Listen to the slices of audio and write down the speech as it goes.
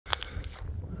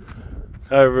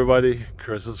Hi everybody,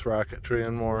 Chris's Rocketry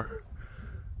and more.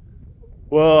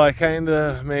 Well, I kind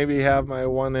of maybe have my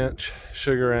 1-inch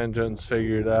sugar engines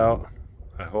figured out.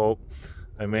 I hope.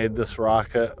 I made this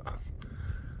rocket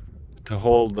to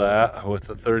hold that with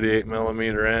a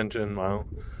 38mm engine mount.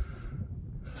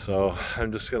 So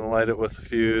I'm just going to light it with a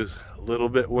fuse. A little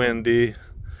bit windy,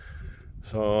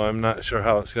 so I'm not sure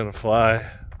how it's going to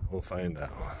fly. We'll find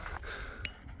out.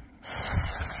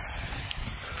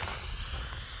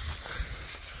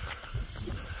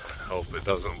 Hope it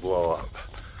doesn't blow up.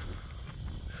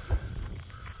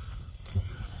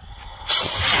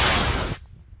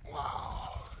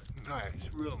 Wow, nice,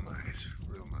 real nice,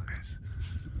 real nice.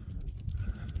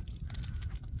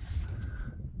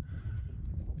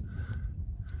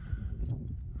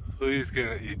 Please get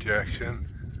an ejection.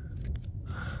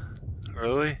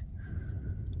 Really?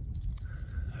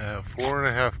 I have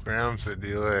 4.5 grams of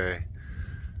delay.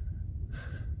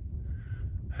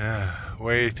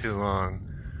 Way too long.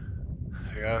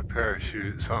 I got a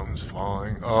parachute, something's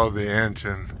falling. Oh, the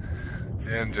engine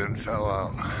fell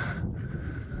out.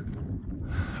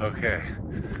 Okay.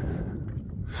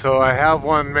 So I have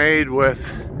one made with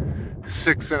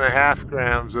 6.5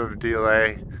 grams of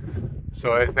delay.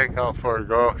 So I think I'll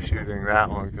forego shooting that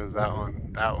one because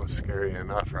that was scary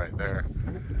enough right there.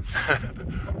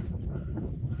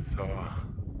 So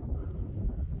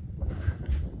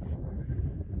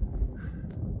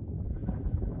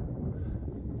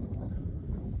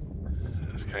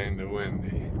it's kind of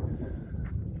windy.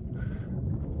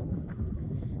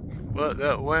 But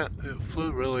it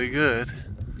flew really good.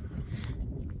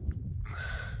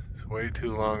 It's way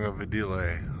too long of a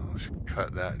delay. I'll just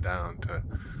cut that down to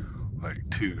like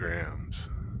 2 grams.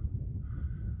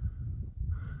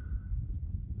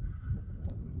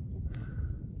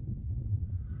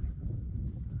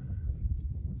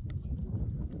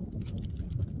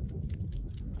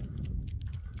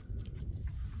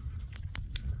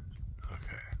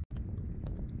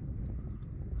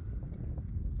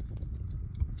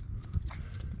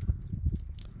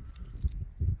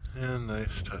 And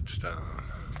nice touchdown.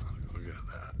 Look at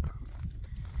that.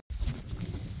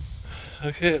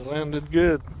 Okay, it landed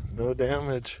good. No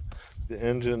damage. The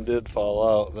engine did fall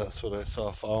out. That's what I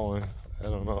saw falling. I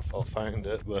don't know if I'll find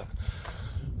it, but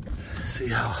see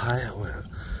how high it went.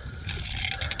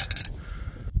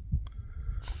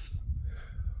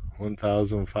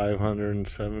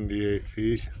 1,578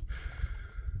 feet.